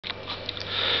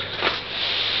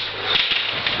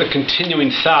the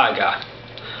continuing saga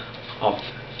of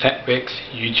Fat Rex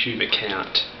YouTube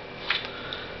account.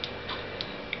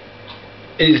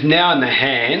 It is now in the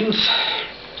hands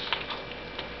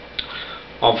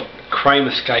of Crane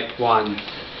Escape 1.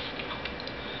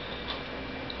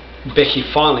 Becky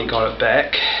finally got it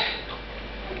back,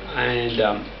 and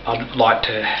I'd like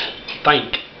to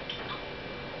thank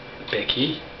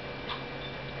Becky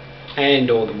and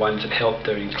all the ones that helped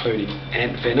her, including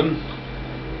AntVenom,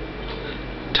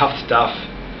 TOughstuff,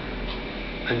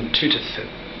 and TOughstuff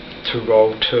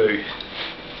 2.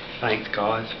 Thanks,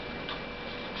 guys.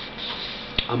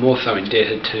 I'm also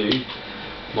indebted to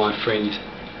my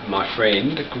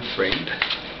friend, a good friend,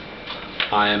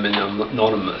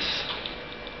 iamannonomous.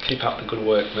 Keep up the good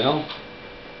work, Mel.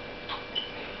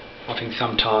 I think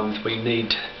sometimes we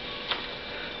need,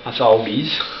 us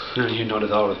oldies, you're not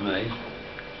as old as me,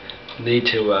 need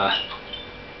to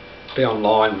be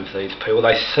online with these people.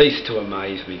 They cease to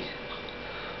amaze me.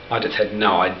 I just had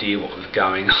no idea what was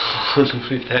going on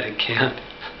with that account.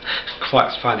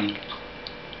 Quite funny.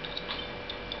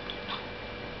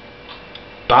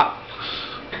 But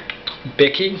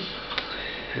Becky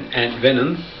and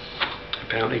AntVenom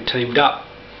apparently teamed up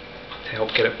to help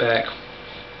get it back.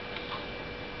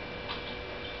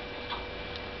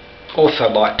 Also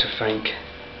like to thank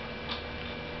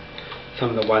some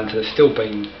of the ones that are still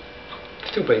being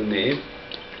there.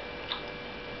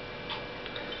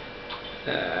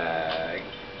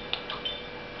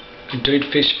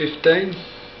 Dudefish 15,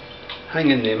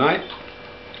 hang in there, mate.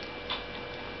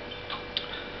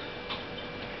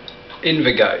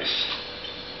 Invigos,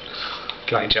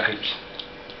 G'day James.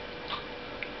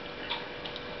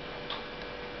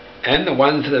 And the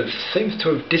ones that seems to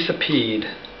have disappeared.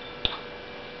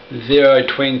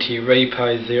 020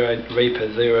 Reaper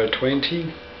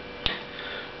 020,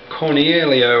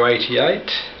 Cornelio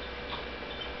 88,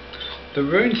 the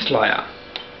Rune Slayer,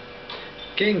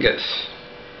 Genghis,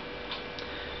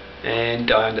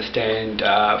 and I understand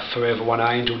Forever One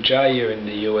Angel J, you're in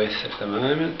the US at the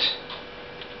moment.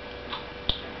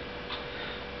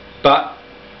 But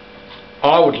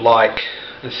I would like,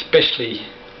 especially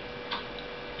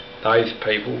those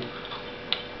people,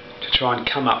 to try and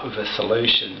come up with a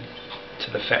solution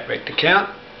to the Fat Rex account,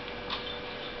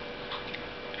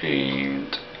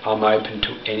 and I'm open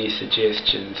to any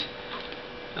suggestions.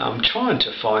 I'm trying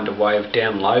to find a way of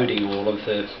downloading all of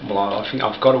the, well, I think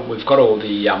we've got all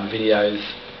the videos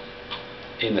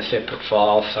in a separate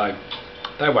file, so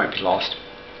they won't be lost.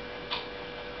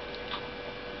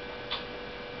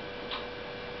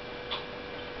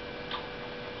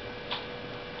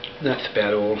 That's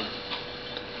about all.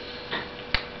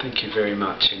 Thank you very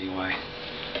much anyway.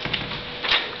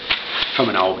 From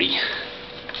an oldie.